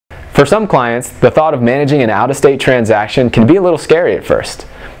For some clients, the thought of managing an out-of-state transaction can be a little scary at first.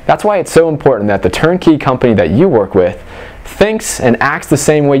 That's why it's so important that the turnkey company that you work with thinks and acts the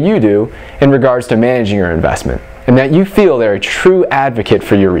same way you do in regards to managing your investment, and that you feel they're a true advocate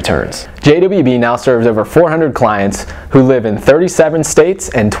for your returns. JWB now serves over 400 clients who live in 37 states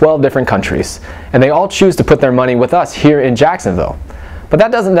and 12 different countries, and they all choose to put their money with us here in Jacksonville. But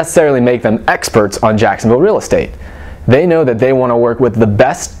that doesn't necessarily make them experts on Jacksonville real estate. They know that they want to work with the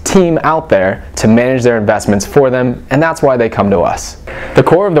best team out there to manage their investments for them, and that's why they come to us. The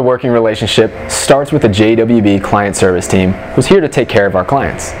core of the working relationship starts with the JWB client service team, who's here to take care of our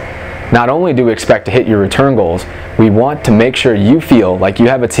clients. Not only do we expect to hit your return goals, we want to make sure you feel like you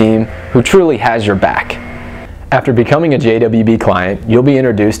have a team who truly has your back. After becoming a JWB client, you'll be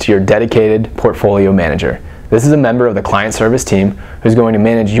introduced to your dedicated portfolio manager. This is a member of the client service team who's going to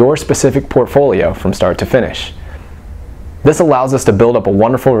manage your specific portfolio from start to finish. This allows us to build up a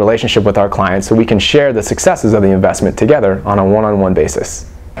wonderful relationship with our clients so we can share the successes of the investment together on a one-on-one basis.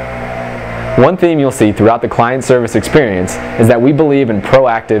 One theme you'll see throughout the client service experience is that we believe in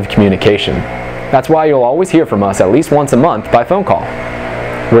proactive communication. That's why you'll always hear from us at least once a month by phone call.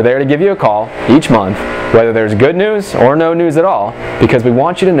 We're there to give you a call each month, whether there's good news or no news at all, because we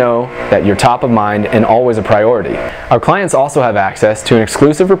want you to know that you're top of mind and always a priority. Our clients also have access to an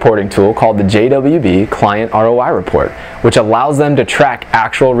exclusive reporting tool called the JWB Client ROI Report, which allows them to track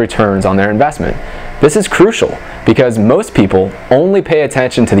actual returns on their investment. This is crucial because most people only pay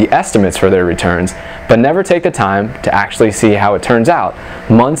attention to the estimates for their returns, but never take the time to actually see how it turns out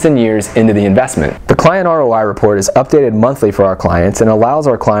months and years into the investment. The Client ROI Report is updated monthly for our clients and allows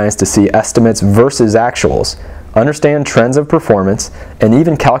our clients to see estimates versus actuals, understand trends of performance, and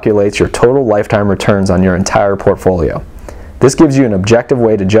even calculates your total lifetime returns on your entire portfolio. This gives you an objective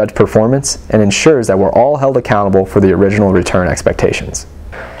way to judge performance and ensures that we're all held accountable for the original return expectations.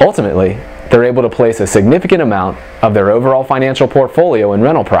 Ultimately, they're able to place a significant amount of their overall financial portfolio in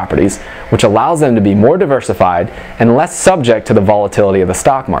rental properties, which allows them to be more diversified and less subject to the volatility of the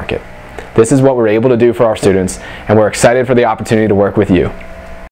stock market. This is what we're able to do for our students, and we're excited for the opportunity to work with you.